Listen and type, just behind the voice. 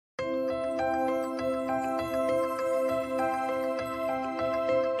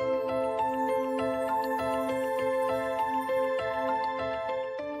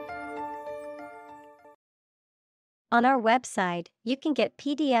On our website, you can get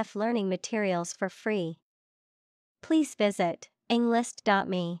PDF learning materials for free. Please visit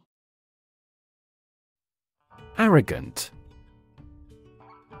englist.me. Arrogant.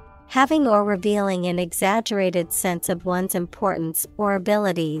 Having or revealing an exaggerated sense of one's importance or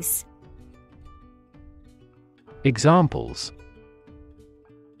abilities. Examples: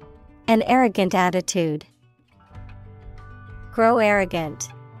 An arrogant attitude. Grow arrogant.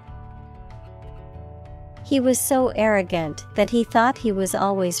 He was so arrogant that he thought he was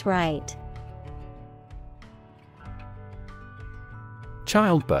always right.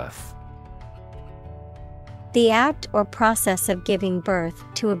 Childbirth. The act or process of giving birth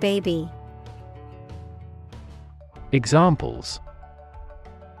to a baby. Examples: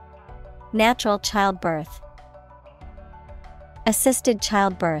 Natural childbirth. Assisted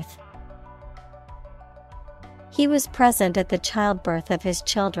childbirth. He was present at the childbirth of his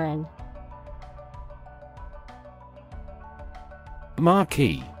children.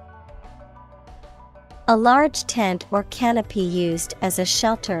 Marquee. A large tent or canopy used as a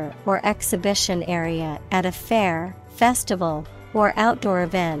shelter or exhibition area at a fair, festival, or outdoor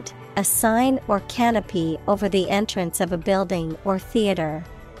event, a sign or canopy over the entrance of a building or theater.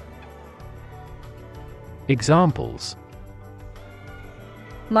 Examples: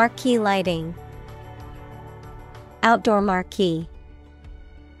 Marquee lighting. Outdoor marquee.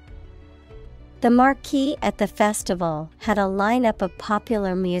 The marquee at the festival had a lineup of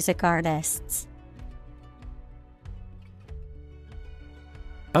popular music artists.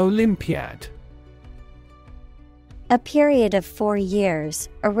 Olympiad. A period of 4 years,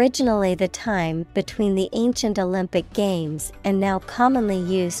 originally the time between the ancient Olympic Games and now commonly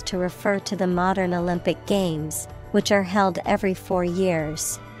used to refer to the modern Olympic Games, which are held every 4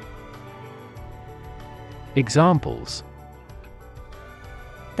 years. Examples: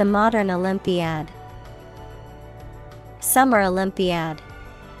 The modern Olympiad. Summer Olympiad.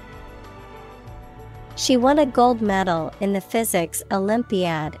 She won a gold medal in the Physics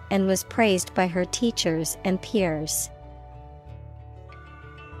Olympiad and was praised by her teachers and peers.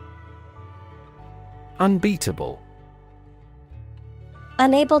 Unbeatable.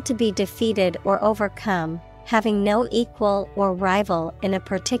 Unable to be defeated or overcome, having no equal or rival in a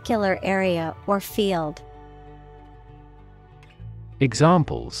particular area or field.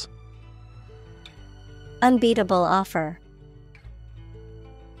 Examples: Unbeatable offer.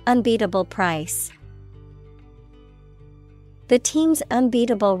 Unbeatable price. The team's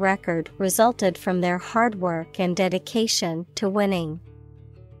unbeatable record resulted from their hard work and dedication to winning.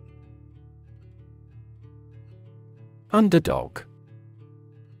 Underdog.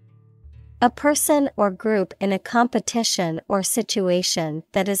 A person or group in a competition or situation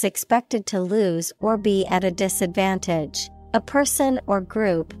that is expected to lose or be at a disadvantage. A person or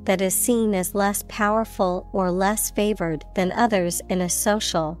group that is seen as less powerful or less favored than others in a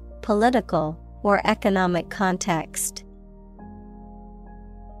social, political, or economic context.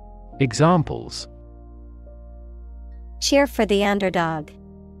 Examples: Cheer for the underdog.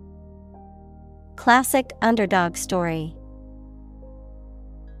 Classic underdog story.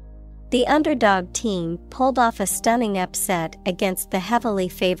 The underdog team pulled off a stunning upset against the heavily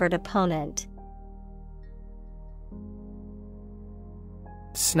favored opponent.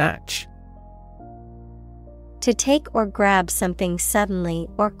 Snatch. To take or grab something suddenly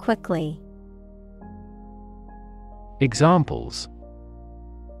or quickly. Examples: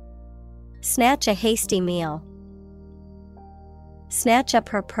 Snatch a hasty meal. Snatch up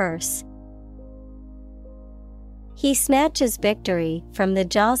her purse. He snatches victory from the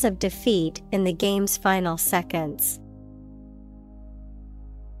jaws of defeat in the game's final seconds.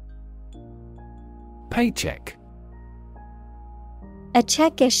 Paycheck. A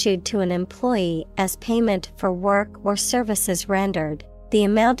check issued to an employee as payment for work or services rendered, the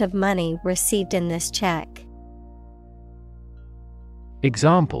amount of money received in this check.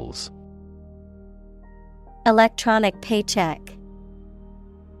 Examples: Electronic paycheck.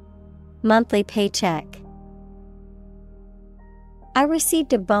 Monthly paycheck. I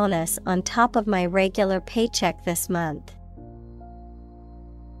received a bonus on top of my regular paycheck this month.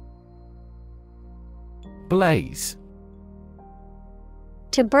 Blaze.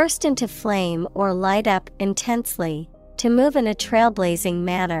 To burst into flame or light up intensely, to move in a trailblazing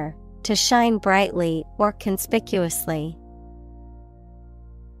manner, to shine brightly or conspicuously.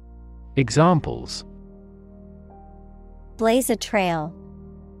 Examples: Blaze a trail.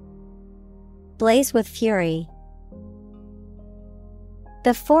 Blaze with fury.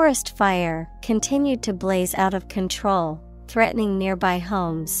 The forest fire continued to blaze out of control, threatening nearby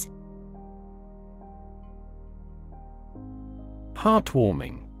homes.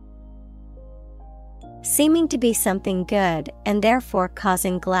 Heartwarming. seeming to be something good and therefore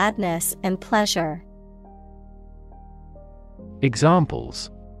causing gladness and pleasure. Examples: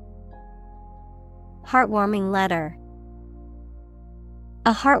 Heartwarming letter.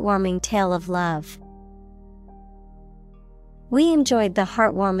 A heartwarming tale of love. We enjoyed the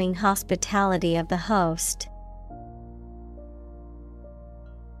heartwarming hospitality of the host.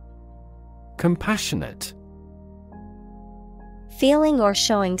 Compassionate. Feeling or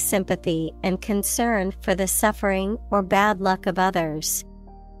showing sympathy and concern for the suffering or bad luck of others.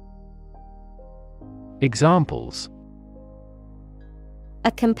 Examples: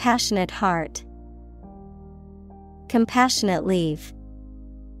 A compassionate heart. Compassionate leave.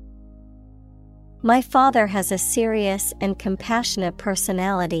 My father has a serious and compassionate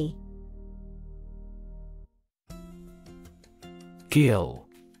personality. Gill.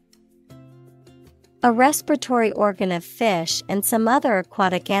 A respiratory organ of fish and some other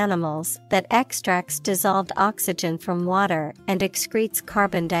aquatic animals that extracts dissolved oxygen from water and excretes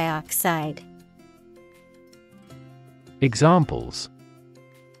carbon dioxide. Examples: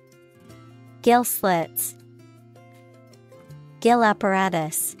 Gill slits. Gill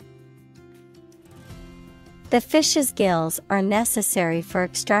apparatus. The fish's gills are necessary for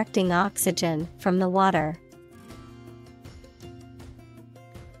extracting oxygen from the water.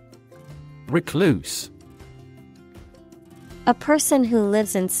 Recluse. A person who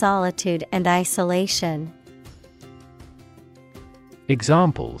lives in solitude and isolation.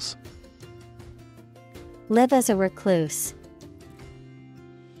 Examples: Live as a recluse.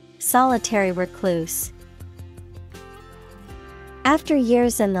 Solitary recluse. After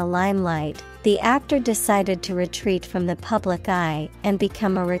years in the limelight, the actor decided to retreat from the public eye and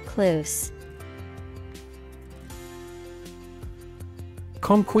become a recluse.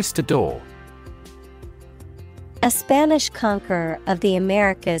 Conquistador. A Spanish conqueror of the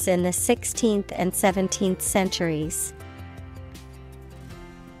Americas in the 16th and 17th centuries.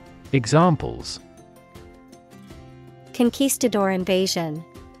 Examples: Conquistador invasion.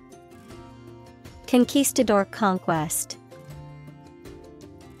 Conquistador conquest.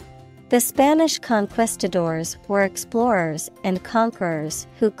 The Spanish conquistadors were explorers and conquerors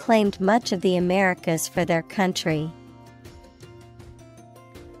who claimed much of the Americas for their country.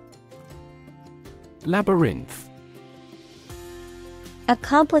 Labyrinth. A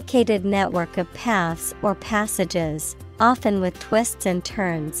complicated network of paths or passages, often with twists and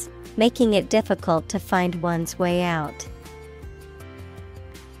turns, making it difficult to find one's way out.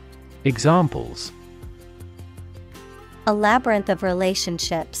 Examples: A labyrinth of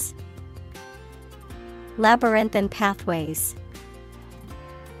relationships. Labyrinthine pathways.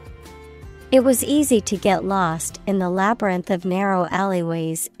 It was easy to get lost in the labyrinth of narrow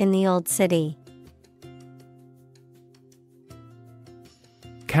alleyways in the old city.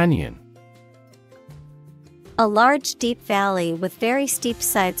 Canyon. A large deep valley with very steep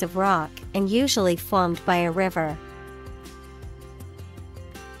sides of rock and usually formed by a river.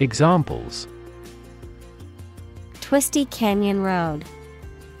 Examples: Twisty Canyon Road.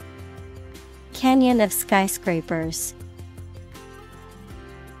 Canyon of skyscrapers.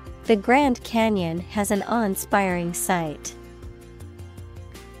 The Grand Canyon has an awe-inspiring sight.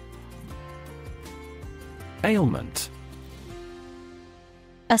 Ailment.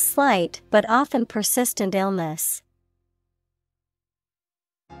 A slight but often persistent illness.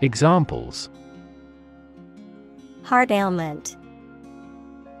 Examples: Heart ailment.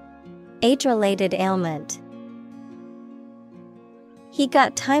 Age-related ailment. He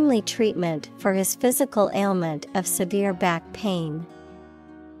got timely treatment for his physical ailment of severe back pain.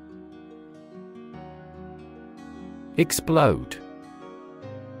 Explode.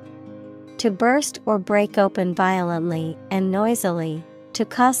 To burst or break open violently and noisily, to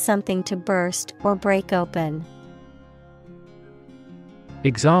cause something to burst or break open.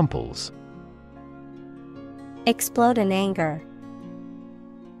 Examples: Explode in anger.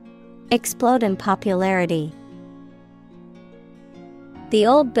 Explode in popularity. The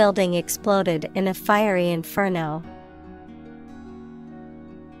old building exploded in a fiery inferno.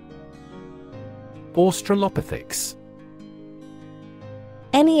 Australopithecus.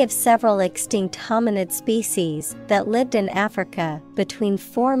 Any of several extinct hominid species that lived in Africa between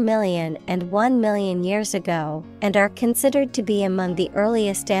 4 million and 1 million years ago and are considered to be among the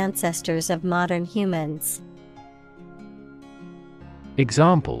earliest ancestors of modern humans.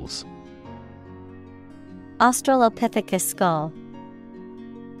 Examples: Australopithecus skull.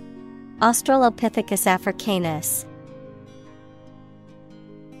 Australopithecus africanus.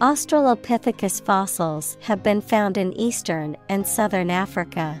 Australopithecus fossils have been found in eastern and southern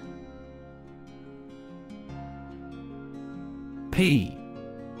Africa. Pea.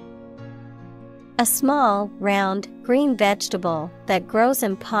 A small, round, green vegetable that grows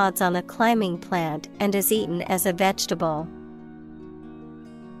in pods on a climbing plant and is eaten as a vegetable.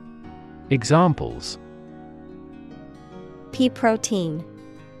 Examples: Pea protein.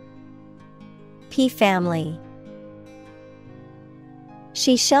 Pea family.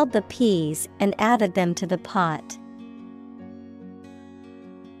 She shelled the peas and added them to the pot.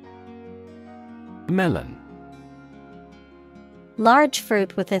 Melon. Large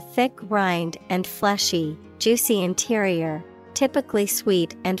fruit with a thick rind and fleshy, juicy interior, typically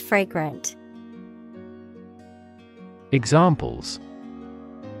sweet and fragrant. Examples: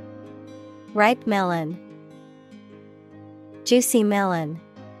 Ripe melon. Juicy melon.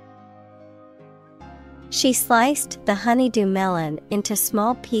 She sliced the honeydew melon into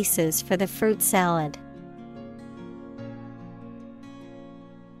small pieces for the fruit salad.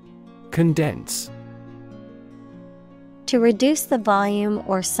 Condense. To reduce the volume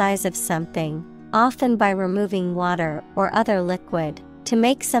or size of something, often by removing water or other liquid, to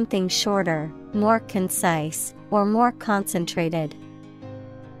make something shorter, more concise, or more concentrated.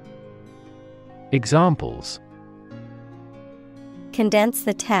 Examples: Condense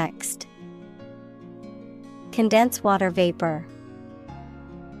the text. Condense water vapor.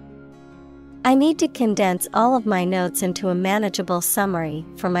 I need to condense all of my notes into a manageable summary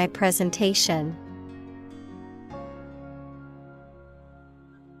for my presentation.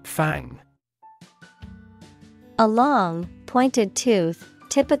 Fang. A long, pointed tooth,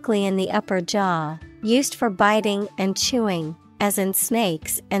 typically in the upper jaw, used for biting and chewing, as in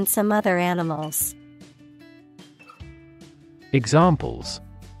snakes and some other animals. Examples: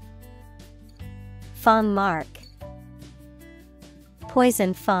 Fang mark.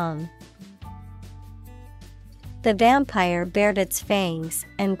 Poison fang. The vampire bared its fangs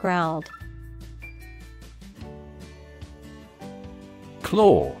and growled.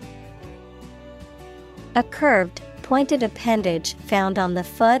 Claw. A curved, pointed appendage found on the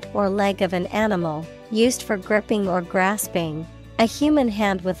foot or leg of an animal, used for gripping or grasping. A human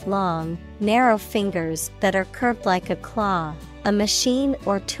hand with long, narrow fingers that are curved like a claw. A machine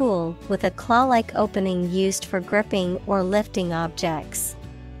or tool with a claw-like opening used for gripping or lifting objects.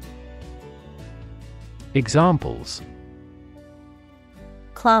 Examples: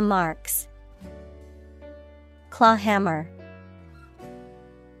 Claw marks. Claw hammer.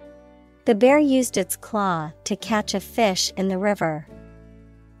 The bear used its claw to catch a fish in the river.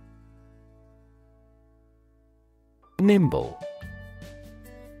 Nimble.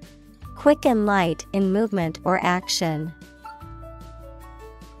 Quick and light in movement or action.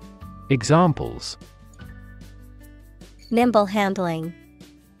 Examples: Nimble handling.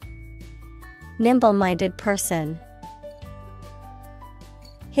 Nimble-minded person.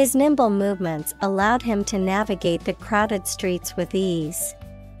 His nimble movements allowed him to navigate the crowded streets with ease.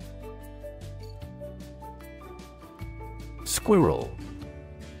 Squirrel.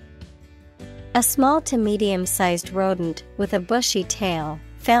 A small to medium-sized rodent with a bushy tail,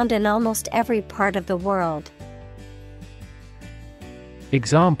 found in almost every part of the world.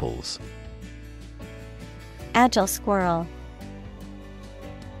 Examples: Agile squirrel.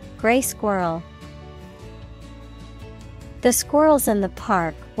 Gray squirrel. The squirrels in the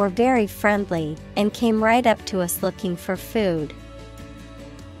park were very friendly and came right up to us looking for food.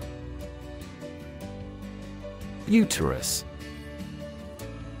 Uterus.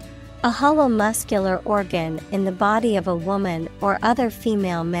 A hollow muscular organ in the body of a woman or other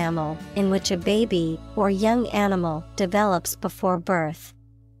female mammal in which a baby or young animal develops before birth.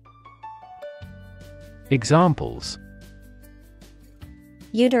 Examples: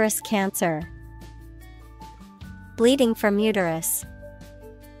 Uterus cancer. Bleeding from uterus.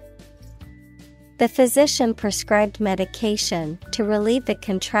 The physician prescribed medication to relieve the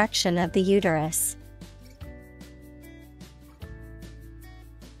contraction of the uterus.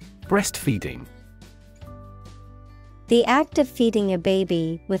 Breastfeeding. The act of feeding a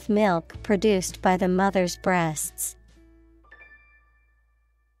baby with milk produced by the mother's breasts.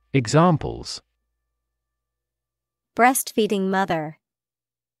 Examples: Breastfeeding mother.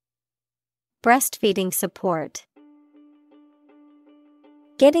 Breastfeeding support.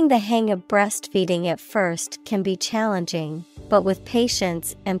 Getting the hang of breastfeeding at first can be challenging, but with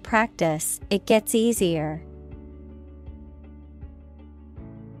patience and practice, it gets easier.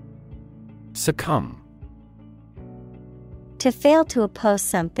 Succumb. To fail to oppose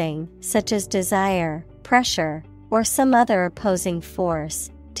something, such as desire, pressure, or some other opposing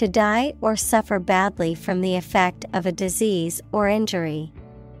force. To die or suffer badly from the effect of a disease or injury.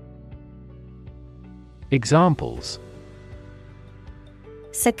 Examples: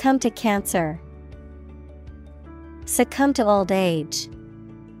 Succumb to cancer. Succumb to old age.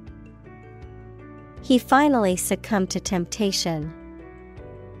 He finally succumbed to temptation.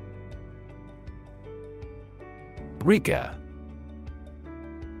 Rigor.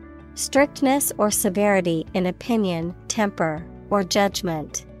 Strictness or severity in opinion, temper, or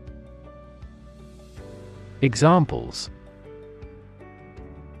judgment. Examples: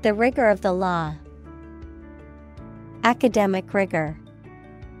 The rigor of the law. Academic rigor.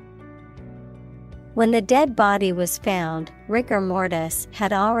 When the dead body was found, rigor mortis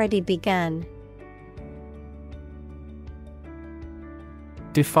had already begun.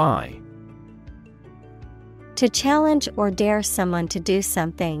 Defy. To challenge or dare someone to do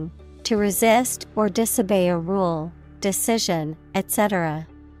something, to resist or disobey a rule, decision, etc.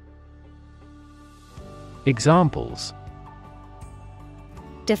 Examples: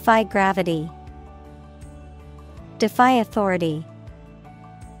 Defy gravity. Defy authority.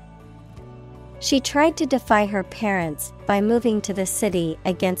 She tried to defy her parents by moving to the city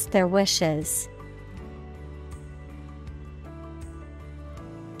against their wishes.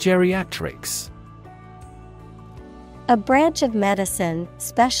 Geriatrics. A branch of medicine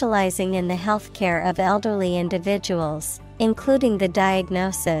specializing in the healthcare of elderly individuals, including the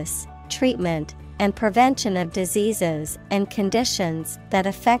diagnosis, treatment, and prevention of diseases and conditions that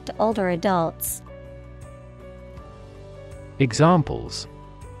affect older adults. Examples: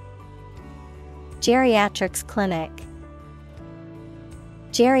 Geriatrics clinic.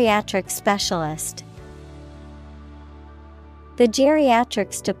 Geriatric specialist. The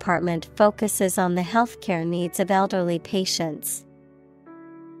geriatrics department focuses on the healthcare needs of elderly patients.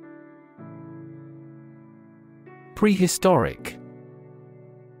 Prehistoric.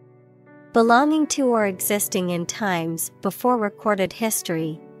 Belonging to or existing in times before recorded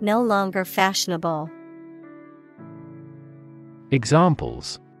history, no longer fashionable.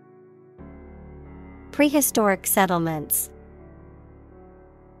 Examples: Prehistoric settlements.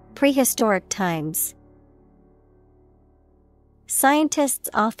 Prehistoric times. Scientists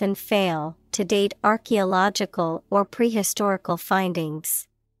often fail to date archaeological or prehistorical findings.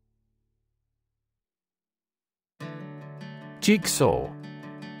 Jigsaw.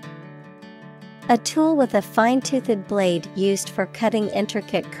 A tool with a fine-toothed blade used for cutting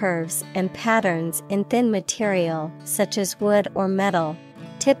intricate curves and patterns in thin material such as wood or metal,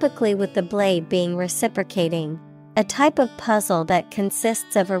 typically with the blade being reciprocating. A type of puzzle that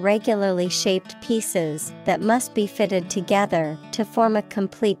consists of irregularly shaped pieces that must be fitted together to form a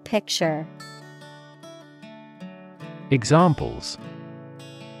complete picture. Examples: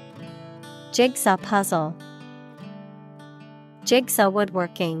 Jigsaw puzzle. Jigsaw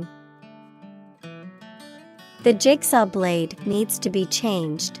woodworking. The jigsaw blade needs to be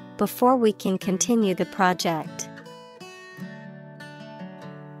changed before we can continue the project.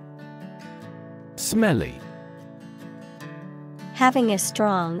 Smelly. Having a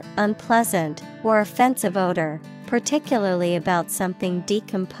strong, unpleasant, or offensive odor, particularly about something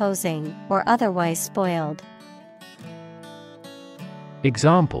decomposing or otherwise spoiled.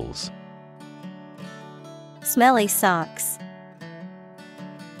 Examples: Smelly socks.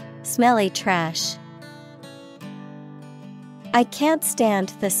 Smelly trash. I can't stand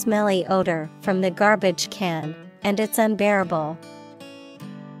the smelly odor from the garbage can, and it's unbearable.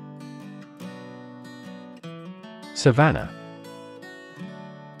 Savanna.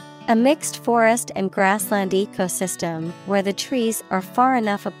 A mixed forest and grassland ecosystem where the trees are far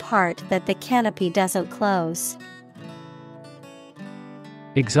enough apart that the canopy doesn't close.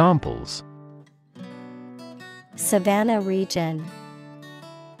 Examples: Savanna region.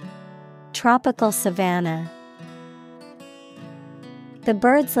 Tropical savanna. The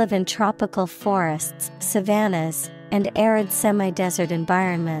birds live in tropical forests, savannas, and arid semi-desert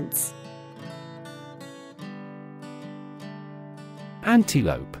environments.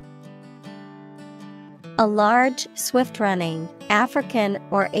 Antelope. A large, swift-running, African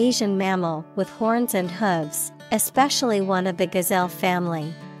or Asian mammal with horns and hooves, especially one of the gazelle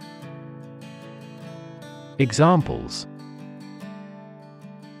family. Examples: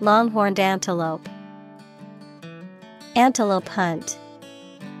 Longhorned antelope. Antelope hunt.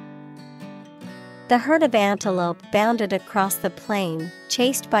 The herd of antelope bounded across the plain,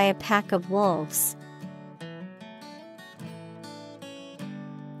 chased by a pack of wolves.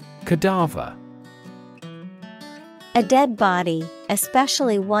 Cadaver. A dead body,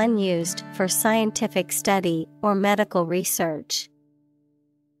 especially one used for scientific study or medical research.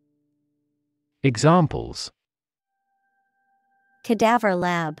 Examples: Cadaver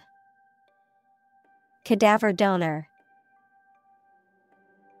lab. Cadaver donor.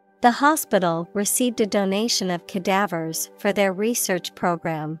 The hospital received a donation of cadavers for their research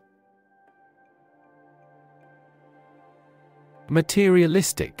program.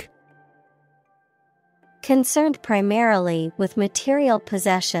 Materialistic. Concerned primarily with material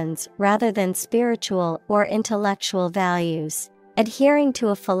possessions rather than spiritual or intellectual values, adhering to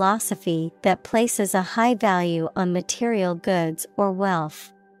a philosophy that places a high value on material goods or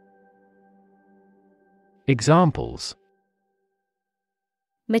wealth. Examples: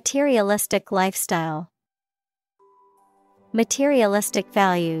 materialistic lifestyle, materialistic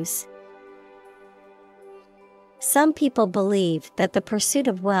values. Some people believe that the pursuit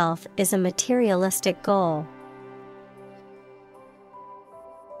of wealth is a materialistic goal.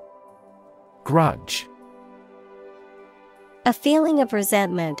 Grudge. A feeling of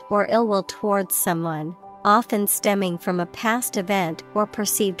resentment or ill will towards someone, often stemming from a past event or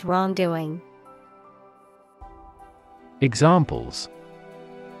perceived wrongdoing. Examples: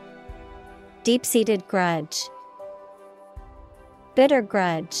 deep-seated grudge, bitter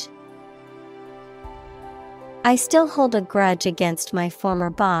grudge. I still hold a grudge against my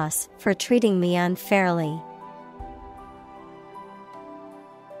former boss for treating me unfairly.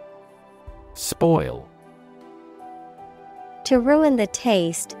 Spoil. To ruin the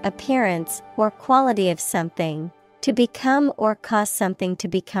taste, appearance, or quality of something, to become or cause something to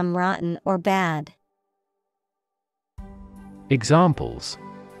become rotten or bad. Examples: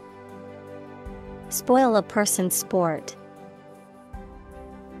 spoil a person's sport,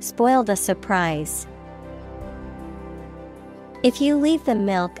 spoil the surprise. If you leave the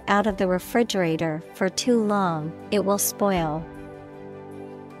milk out of the refrigerator for too long, it will spoil.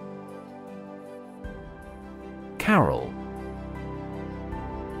 Carol.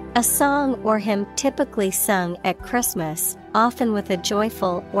 A song or hymn typically sung at Christmas, often with a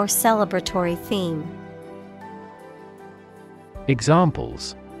joyful or celebratory theme.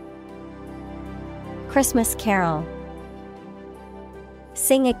 Examples: Christmas carol,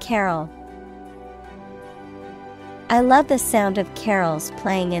 sing a carol. I love the sound of carols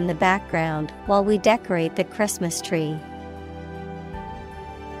playing in the background while we decorate the Christmas tree.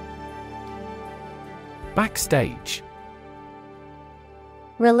 Backstage.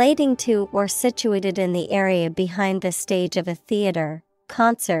 Relating to or situated in the area behind the stage of a theater,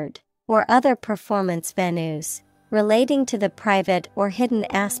 concert, or other performance venues, relating to the private or hidden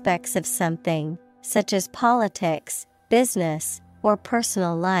aspects of something, such as politics, business, or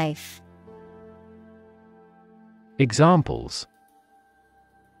personal life. Examples: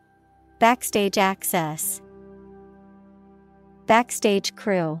 backstage access, backstage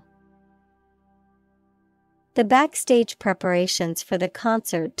crew. The backstage preparations for the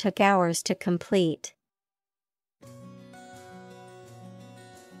concert took hours to complete.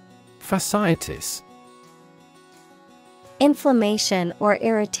 Fasciitis. Inflammation or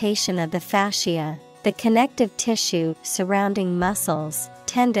irritation of the fascia, the connective tissue surrounding muscles,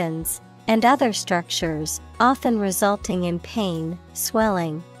 tendons, and other structures, often resulting in pain,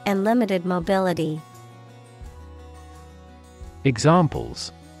 swelling, and limited mobility.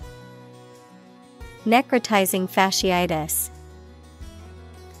 Examples: necrotizing fasciitis,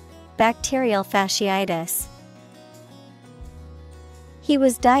 bacterial fasciitis. He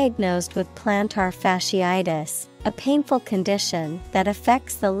was diagnosed with plantar fasciitis, a painful condition that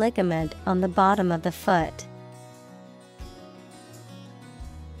affects the ligament on the bottom of the foot.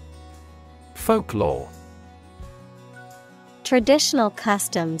 Folklore. Traditional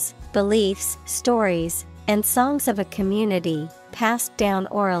customs, beliefs, stories, and songs of a community, passed down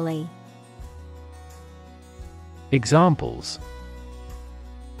orally. Examples: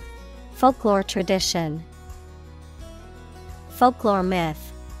 folklore tradition, folklore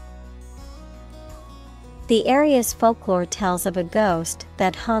myth. The area's folklore tells of a ghost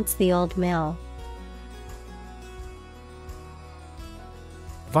that haunts the old mill.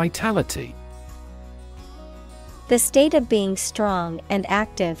 Vitality. The state of being strong and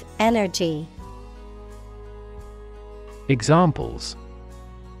active, energy. Examples: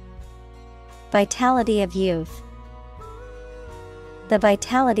 vitality of youth, the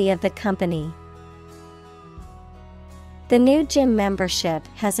vitality of the company. The new gym membership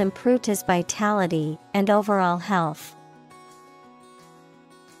has improved his vitality and overall health.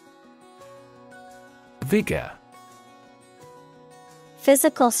 Vigor.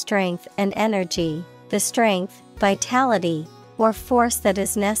 Physical strength and energy, the strength, vitality, or force that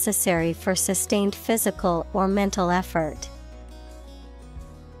is necessary for sustained physical or mental effort.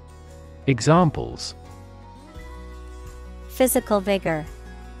 Examples: physical vigor,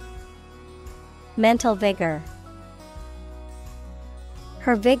 mental vigor.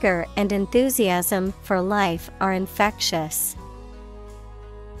 Her vigor and enthusiasm for life are infectious.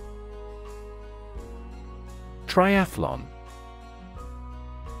 Triathlon.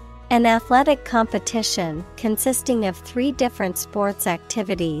 An athletic competition consisting of 3 different sports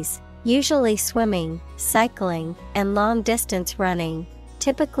activities, Usually swimming, cycling, and long-distance running,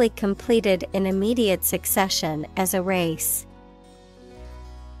 typically completed in immediate succession as a race.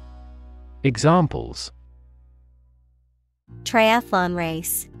 Examples: Triathlon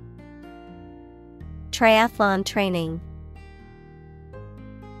race. Triathlon training.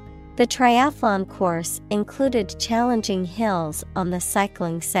 The triathlon course included challenging hills on the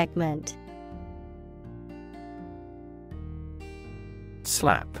cycling segment.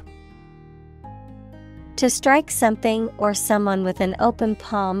 Slap. To strike something or someone with an open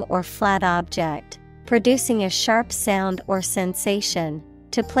palm or flat object, producing a sharp sound or sensation,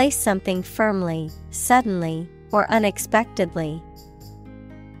 to place something firmly, suddenly, or unexpectedly.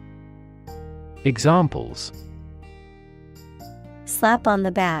 Examples: Slap on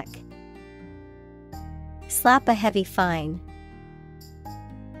the back. Slap a heavy fine.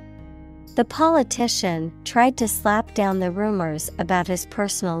 The politician tried to slap down the rumors about his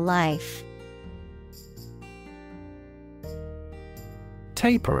personal life.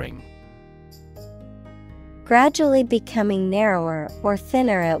 Tapering. Gradually becoming narrower or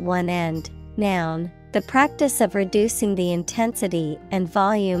thinner at one end. Noun, the practice of reducing the intensity and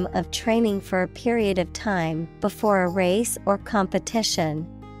volume of training for a period of time before a race or competition.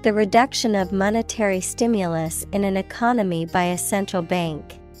 The reduction of monetary stimulus in an economy by a central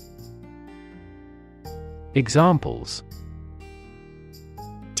bank. Examples: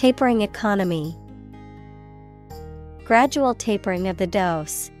 Tapering economy. Gradual tapering of the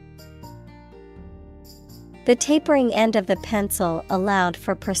dose. The tapering end of the pencil allowed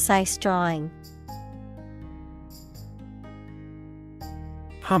for precise drawing.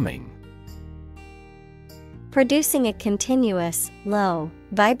 Humming. Producing a continuous, low,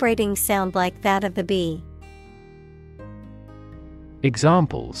 vibrating sound like that of the bee.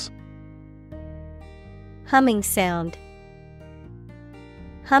 Examples: Humming sound.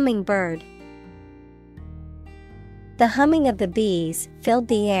 Hummingbird. The humming of the bees filled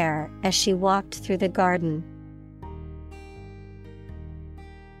the air as she walked through the garden.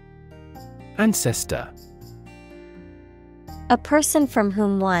 Ancestor. A person from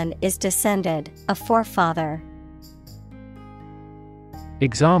whom one is descended, a forefather.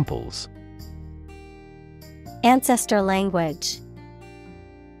 Examples: Ancestor language.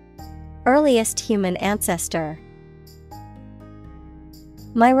 Earliest human ancestor.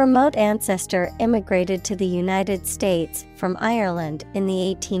 My remote ancestor immigrated to the United States from Ireland in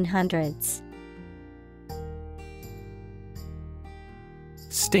the 1800s.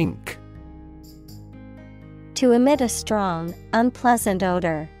 Stink. To emit a strong, unpleasant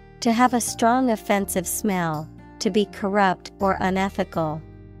odor, to have a strong offensive smell, to be corrupt or unethical.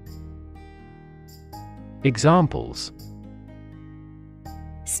 Examples: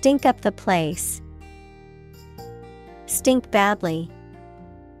 Stink up the place. Stink badly.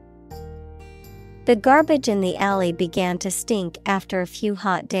 The garbage in the alley began to stink after a few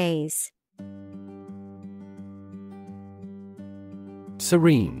hot days.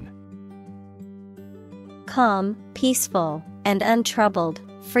 Serene. Calm, peaceful, and untroubled,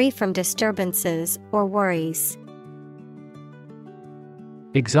 free from disturbances or worries.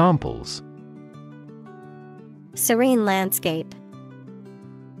 Examples: Serene landscape.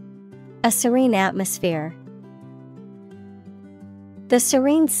 A serene atmosphere. The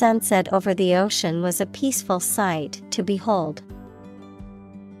serene sunset over the ocean was a peaceful sight to behold.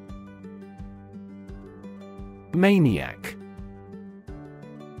 Maniac.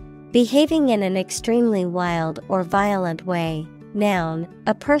 Behaving in an extremely wild or violent way. Noun,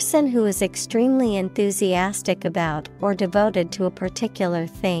 a person who is extremely enthusiastic about or devoted to a particular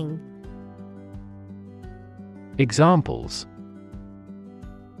thing. Examples: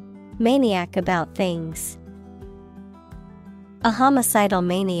 Maniac about things. A homicidal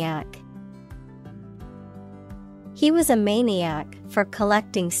maniac. He was a maniac for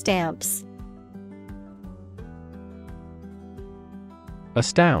collecting stamps.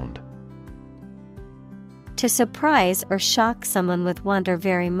 Astound. To surprise or shock someone with wonder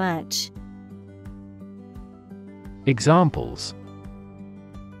very much. Examples: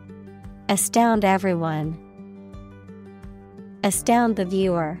 Astound everyone. Astound the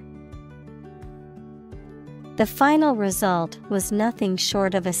viewer. The final result was nothing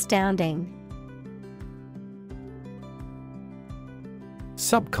short of astounding.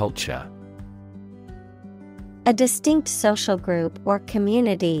 Subculture. A distinct social group or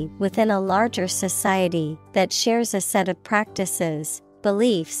community within a larger society that shares a set of practices,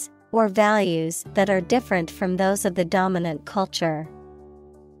 beliefs, or values that are different from those of the dominant culture.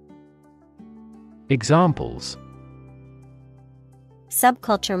 Examples: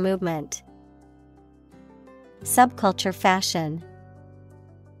 Subculture movement. Subculture fashion.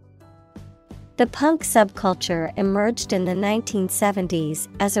 The punk subculture emerged in the 1970s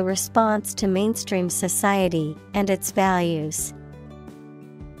as a response to mainstream society and its values.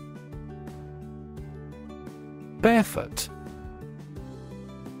 Barefoot.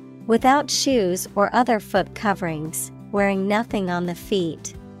 Without shoes or other foot coverings, wearing nothing on the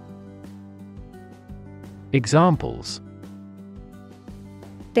feet. Examples: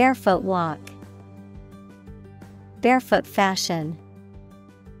 Barefoot walk. Barefoot fashion.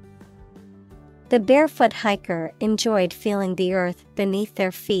 The barefoot hiker enjoyed feeling the earth beneath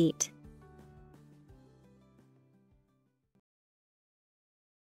their feet.